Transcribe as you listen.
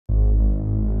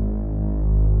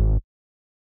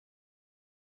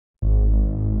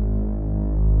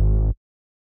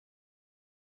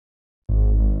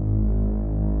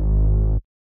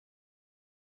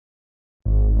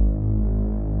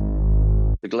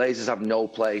Glazers have no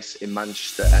place in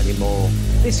Manchester anymore.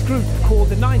 This group called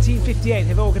the 1958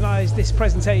 have organised this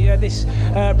presentation,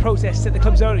 protest at the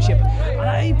club's ownership.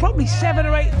 Probably 7,000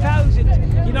 or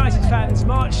 8,000 United fans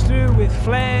marched through with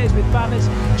flares, with banners,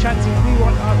 chanting, "We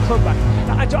want our club back."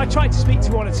 I tried to speak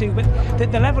to one or two, but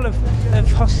the level of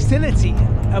hostility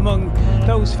among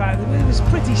those fans was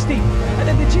pretty steep. And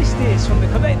then the gist is from the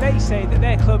club, they say that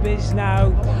their club is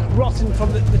now rotten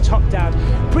from the top down,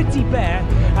 pretty bare,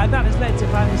 and that has led to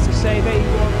fans to say they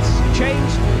want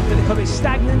change, that the club is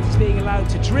stagnant, it's being allowed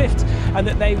to drift, and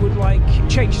that they would like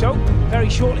change. So very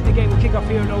shortly the game will kick off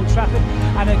here at Old Trafford,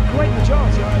 and a great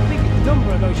majority, or a big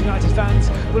number of those United fans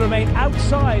will remain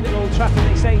outside at Old Trafford,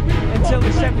 they say, until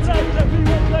the 17th. We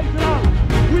want Glazers out!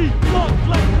 We want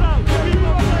Glazers out! We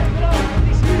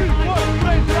want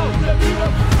Glazers out! We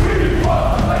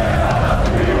want Glazers out!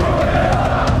 We want Glazers out!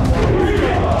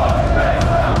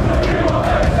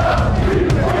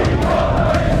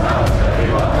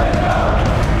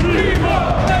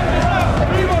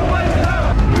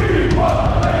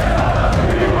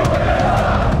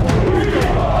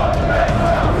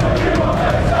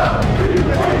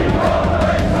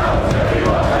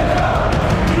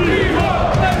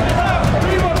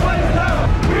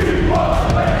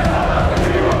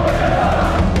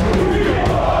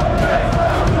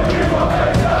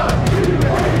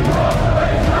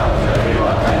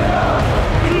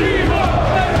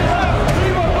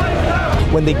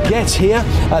 When they get here,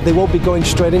 they won't be going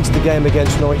straight into the game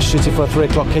against Norwich City for a 3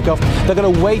 o'clock kickoff. They're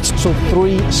going to wait till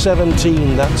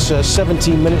 3:17. That's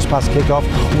 17 minutes past kickoff.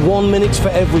 1 minute for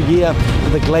every year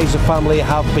the Glazer family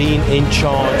have been in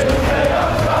charge.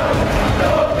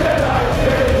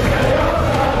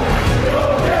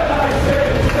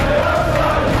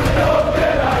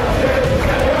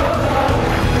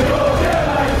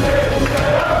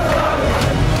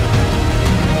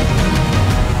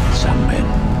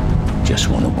 Just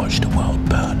want to watch the world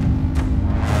burn.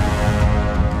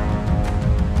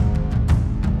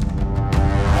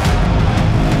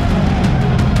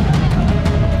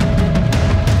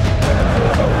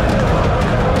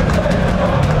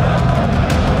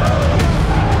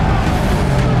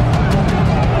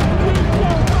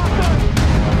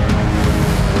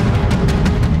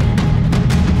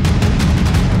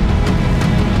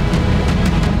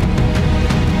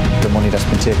 Money that's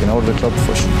been taken out of the club,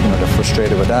 they're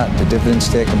frustrated with that. The dividends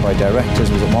taken by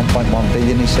directors was at 1.1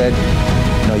 billion, he said.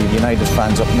 United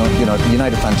fans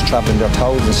United fans travelling their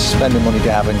thousands, spending money they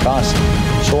haven't got.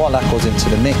 So all that goes into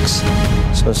the mix.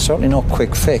 So it's certainly no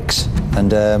quick fix.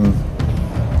 And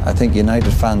I think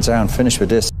United fans aren't finished with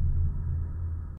this.